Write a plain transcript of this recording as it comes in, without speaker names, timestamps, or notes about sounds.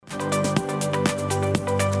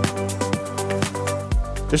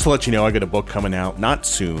Just to let you know, I got a book coming out not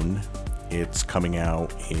soon. It's coming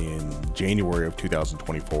out in January of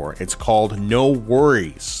 2024. It's called No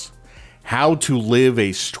Worries: How to Live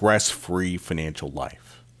a Stress-Free Financial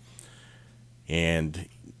Life. And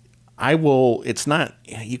it's not,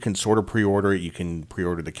 you can sort of pre-order it. You can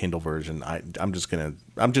pre-order the Kindle version. I'm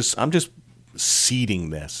just seeding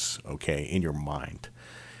this, okay, in your mind.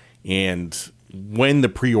 And when the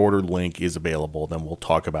pre-order link is available, then we'll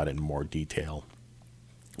talk about it in more detail.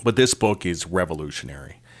 But this book is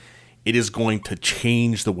revolutionary. It is going to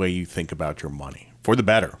change the way you think about your money for the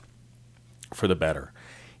better.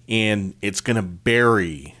 And it's going to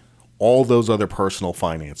bury all those other personal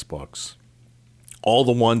finance books, all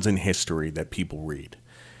the ones in history that people read.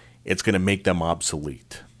 It's going to make them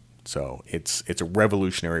obsolete. So it's a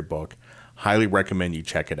revolutionary book. Highly recommend you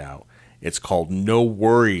check it out. It's called No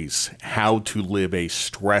Worries: How to Live a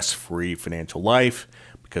Stress-Free Financial Life,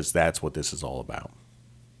 because that's what this is all about.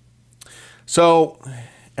 So,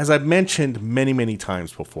 as I've mentioned many, many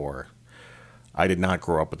times before, I did not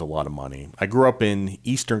grow up with a lot of money. I grew up in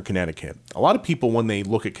Eastern Connecticut. A lot of people, when they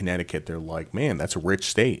look at Connecticut, they're like, man, that's a rich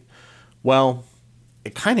state. Well,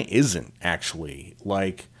 it kind of isn't, actually.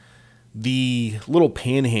 Like, the little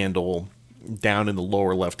panhandle down in the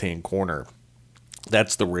lower left-hand corner,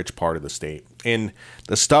 that's the rich part of the state. And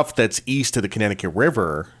the stuff that's east of the Connecticut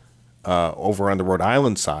River, over on the Rhode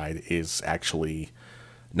Island side, is actually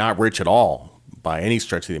not rich at all by any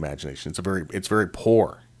stretch of the imagination. It's very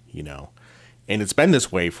poor, you know, and it's been this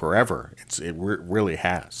way forever. It really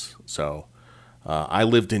has. So I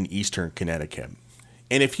lived in Eastern Connecticut,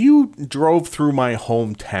 and if you drove through my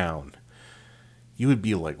hometown, you would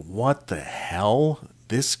be like, what the hell?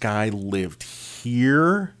 This guy lived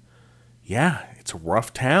here? Yeah, it's a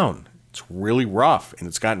rough town. It's really rough, and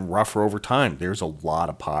it's gotten rougher over time. There's a lot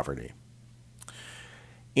of poverty.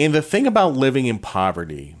 And the thing about living in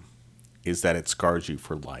poverty is that it scars you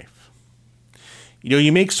for life. You know,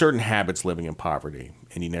 you make certain habits living in poverty,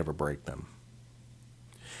 and you never break them.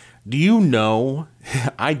 Do you know,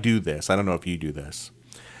 I do this. I don't know if you do this.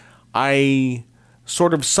 I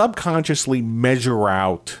sort of subconsciously measure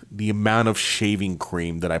out the amount of shaving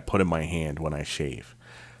cream that I put in my hand when I shave.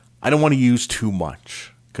 I don't want to use too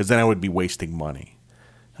much, because then I would be wasting money.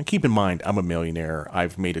 And keep in mind, I'm a millionaire.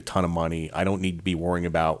 I've made a ton of money. I don't need to be worrying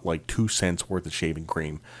about like 2 cents worth of shaving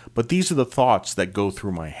cream. But these are the thoughts that go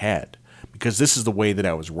through my head, because this is the way that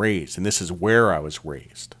I was raised, and this is where I was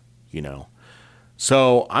raised, you know.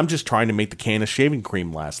 So I'm just trying to make the can of shaving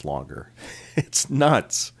cream last longer. It's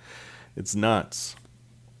nuts. It's nuts.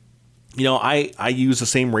 You know, I use the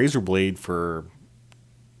same razor blade for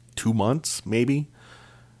 2 months, maybe,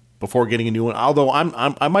 before getting a new one. Although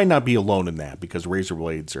I might not be alone in that, because razor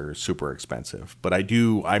blades are super expensive. But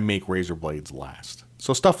I make razor blades last.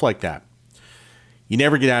 So stuff like that. You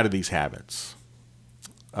never get out of these habits.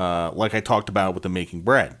 Like I talked about with the making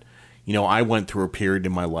bread. You know, I went through a period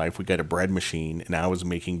in my life, we got a bread machine, and I was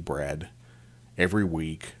making bread every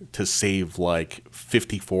week to save like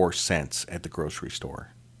 54 cents at the grocery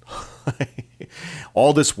store.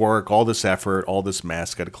 All this work, all this effort, all this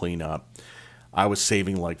mess got to clean up. I was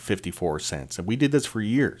saving like 54 cents. And we did this for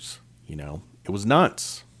years, you know. It was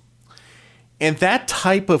nuts. And that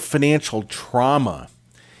type of financial trauma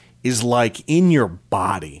is like in your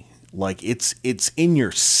body. Like it's in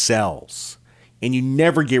your cells. And you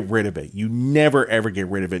never get rid of it. You never, ever get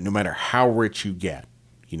rid of it, no matter how rich you get,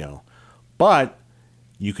 you know. But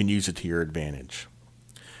you can use it to your advantage.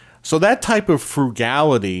 So that type of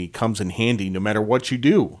frugality comes in handy no matter what you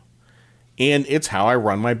do. And it's how I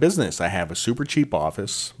run my business. I have a super cheap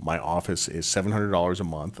office. My office is $700 a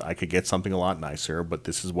month. I could get something a lot nicer, but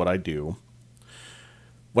this is what I do.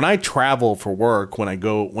 When I travel for work, when I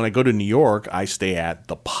go to New York, I stay at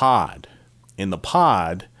the Pod. And the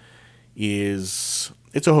Pod it's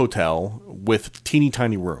a hotel with teeny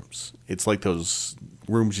tiny rooms. It's like those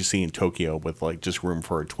rooms you see in Tokyo with like just room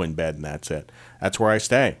for a twin bed, and that's it. That's where I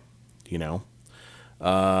stay, you know.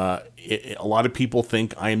 A lot of people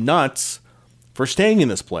think I am nuts for staying in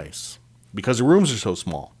this place because the rooms are so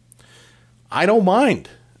small. I don't mind.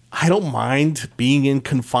 I don't mind being in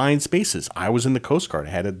confined spaces. I was in the Coast Guard.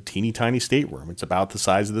 I had a teeny tiny stateroom. It's about the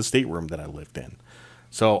size of the stateroom that I lived in.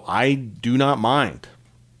 So I do not mind.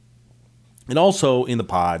 And also in the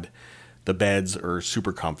Pod, the beds are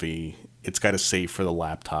super comfy. It's got a safe for the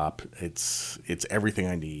laptop. It's everything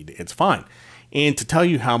I need. It's fine. And to tell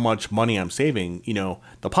you how much money I'm saving, you know,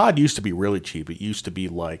 the Pod used to be really cheap. It used to be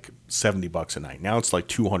like $70 a night. Now it's like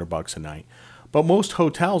 $200 a night. But most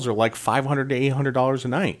hotels are like $500 to $800 a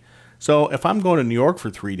night. So if I'm going to New York for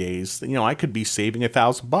 3 days, you know, I could be saving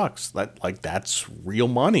 $1,000. That's real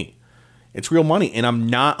money. It's real money, and I'm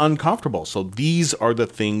not uncomfortable. So these are the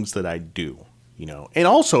things that I do, And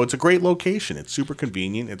also, it's a great location. It's super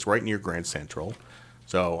convenient. It's right near Grand Central.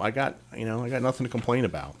 So I got nothing to complain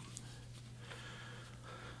about.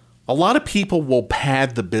 A lot of people will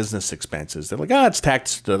pad the business expenses. They're like, it's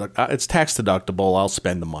tax deductible. I'll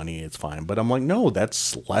spend the money. It's fine. But I'm like, no,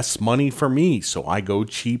 that's less money for me. So I go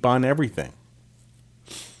cheap on everything.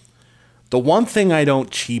 The one thing I don't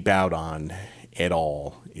cheap out on at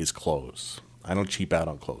all is clothes. I don't cheap out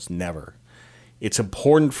on clothes. Never. It's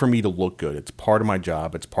important for me to look good. It's part of my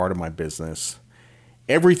job. It's part of my business.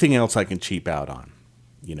 Everything else I can cheap out on,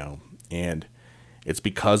 and it's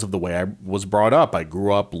because of the way I was brought up. I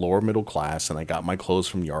grew up lower middle class, and I got my clothes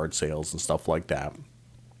from yard sales and stuff like that.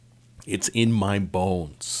 It's in my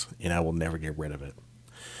bones, and I will never get rid of it.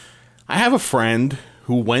 I have a friend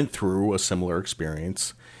who went through a similar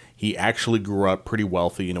experience. He actually grew up pretty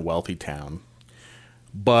wealthy in a wealthy town,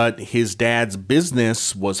 but his dad's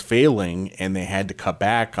business was failing, and they had to cut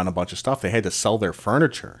back on a bunch of stuff. They had to sell their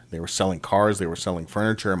furniture. They were selling cars. They were selling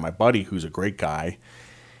furniture, and my buddy, who's a great guy,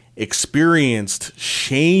 experienced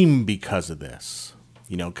shame because of this,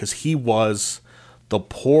 because he was the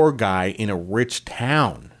poor guy in a rich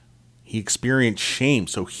town. He experienced shame.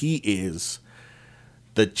 So he is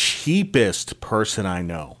the cheapest person I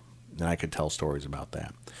know. And I could tell stories about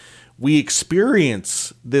that. We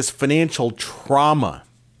experience this financial trauma,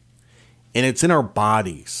 and it's in our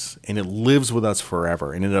bodies, and it lives with us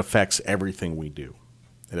forever, and it affects everything we do.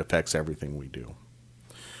 It affects everything we do.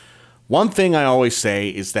 One thing I always say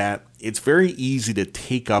is that it's very easy to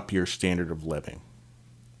take up your standard of living,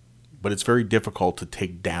 but it's very difficult to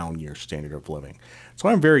take down your standard of living. So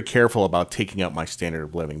I'm very careful about taking up my standard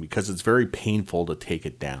of living because it's very painful to take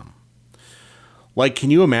it down. Like, can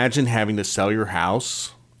you imagine having to sell your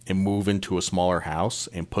house and move into a smaller house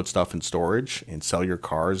and put stuff in storage and sell your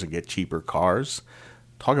cars and get cheaper cars?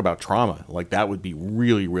 Talk about trauma. Like, that would be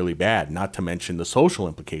really, really bad, not to mention the social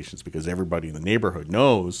implications, because everybody in the neighborhood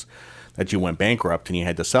knows that you went bankrupt and you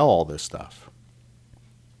had to sell all this stuff.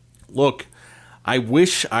 Look, I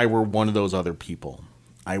wish I were one of those other people.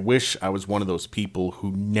 I wish I was one of those people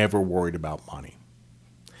who never worried about money.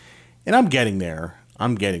 And I'm getting there.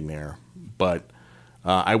 But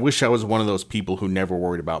I wish I was one of those people who never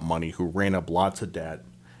worried about money, who ran up lots of debt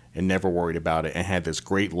and never worried about it and had this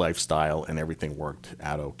great lifestyle and everything worked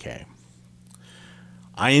out okay.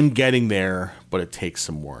 I am getting there, but it takes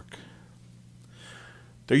some work.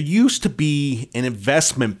 There used to be an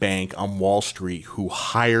investment bank on Wall Street who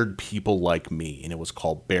hired people like me, and it was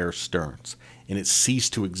called Bear Stearns, and it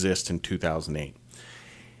ceased to exist in 2008.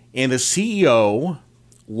 And the CEO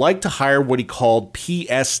liked to hire what he called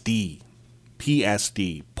PSD,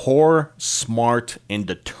 poor, smart, and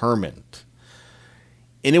determined.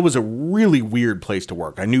 And it was a really weird place to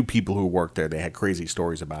work. I knew people who worked there. They had crazy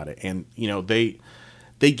stories about it. And,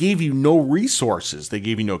 they gave you no resources. They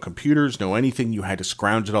gave you no computers, no anything. You had to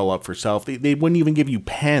scrounge it all up for yourself. They wouldn't even give you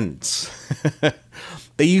pens.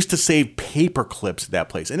 They used to save paper clips at that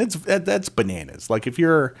place. And that's bananas. Like, if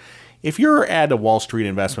you're at a Wall Street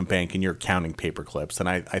investment bank and you're counting paper clips, then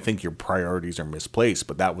I think your priorities are misplaced.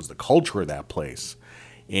 But that was the culture of that place.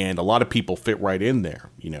 And a lot of people fit right in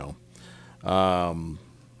there,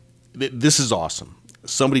 This is awesome.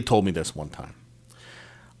 Somebody told me this one time.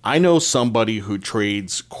 I know somebody who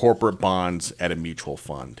trades corporate bonds at a mutual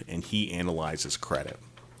fund, and he analyzes credit.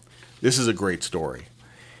 This is a great story.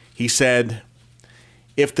 He said,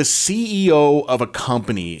 if the CEO of a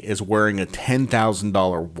company is wearing a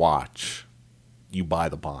 $10,000 watch, you buy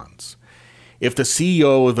the bonds. If the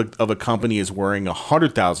CEO of a company is wearing a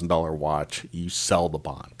 $100,000 watch, you sell the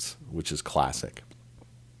bonds, which is classic.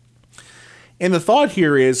 And the thought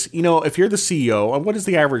here is, if you're the CEO, and what does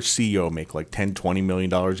the average CEO make, like $10, $20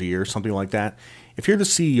 million a year, something like that? If you're the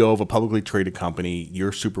CEO of a publicly traded company,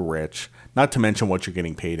 you're super rich, not to mention what you're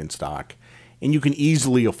getting paid in stock, and you can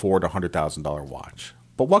easily afford a $100,000 watch.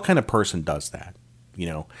 But what kind of person does that?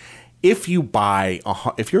 If you're a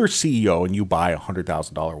CEO and you buy a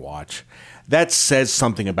 $100,000 watch, that says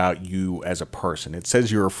something about you as a person. It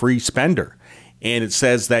says you're a free spender. And it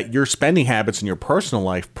says that your spending habits in your personal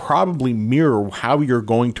life probably mirror how you're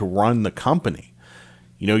going to run the company.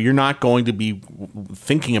 You're not going to be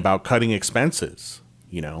thinking about cutting expenses.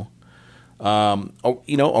 A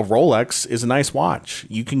Rolex is a nice watch.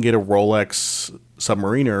 You can get a Rolex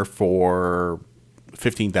Submariner for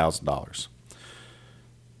 $15,000.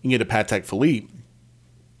 You can get a Patek Philippe,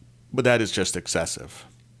 but that is just excessive.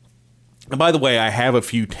 And by the way, I have a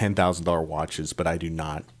few $10,000 watches, but I do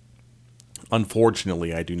not.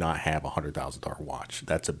 Unfortunately, I do not have a $100,000 watch.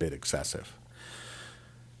 That's a bit excessive.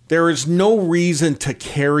 There is no reason to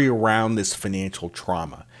carry around this financial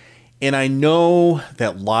trauma. And I know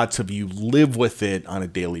that lots of you live with it on a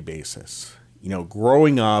daily basis. You know,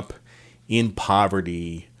 growing up in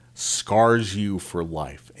poverty scars you for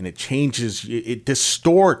life, and it changes, it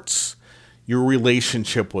distorts your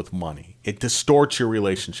relationship with money. It distorts your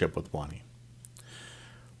relationship with money.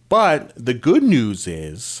 But the good news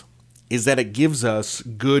is that it gives us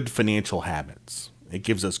good financial habits. It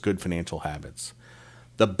gives us good financial habits.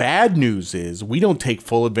 The bad news is we don't take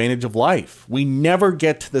full advantage of life. We never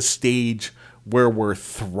get to the stage where we're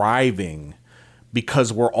thriving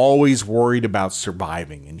because we're always worried about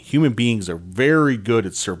surviving. And human beings are very good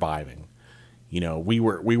at surviving. You know, we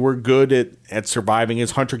were good at surviving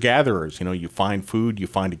as hunter-gatherers. You know, you find food, you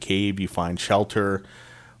find a cave, you find shelter.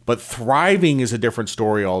 But thriving is a different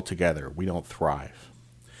story altogether. We don't thrive.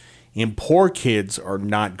 And poor kids are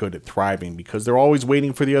not good at thriving because they're always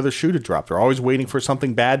waiting for the other shoe to drop. They're always waiting for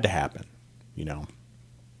something bad to happen, you know.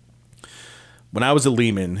 When I was at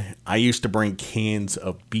Lehman, I used to bring cans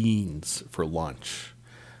of beans for lunch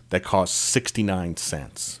that cost 69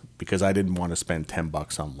 cents because I didn't want to spend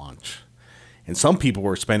 $10 on lunch. And some people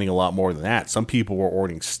were spending a lot more than that. Some people were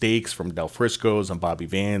ordering steaks from Del Frisco's and Bobby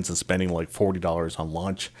Van's and spending like $40 on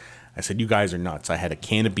lunch. I said, you guys are nuts. I had a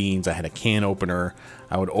can of beans. I had a can opener.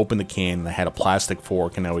 I would open the can, and I had a plastic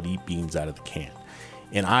fork, and I would eat beans out of the can.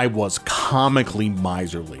 And I was comically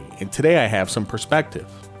miserly. And today I have some perspective.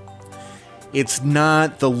 It's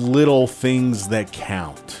not the little things that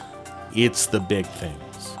count. It's the big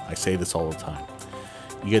things. I say this all the time.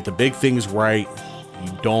 You get the big things right,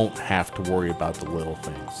 you don't have to worry about the little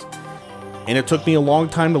things. And it took me a long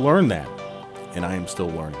time to learn that, and I am still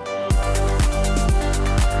learning.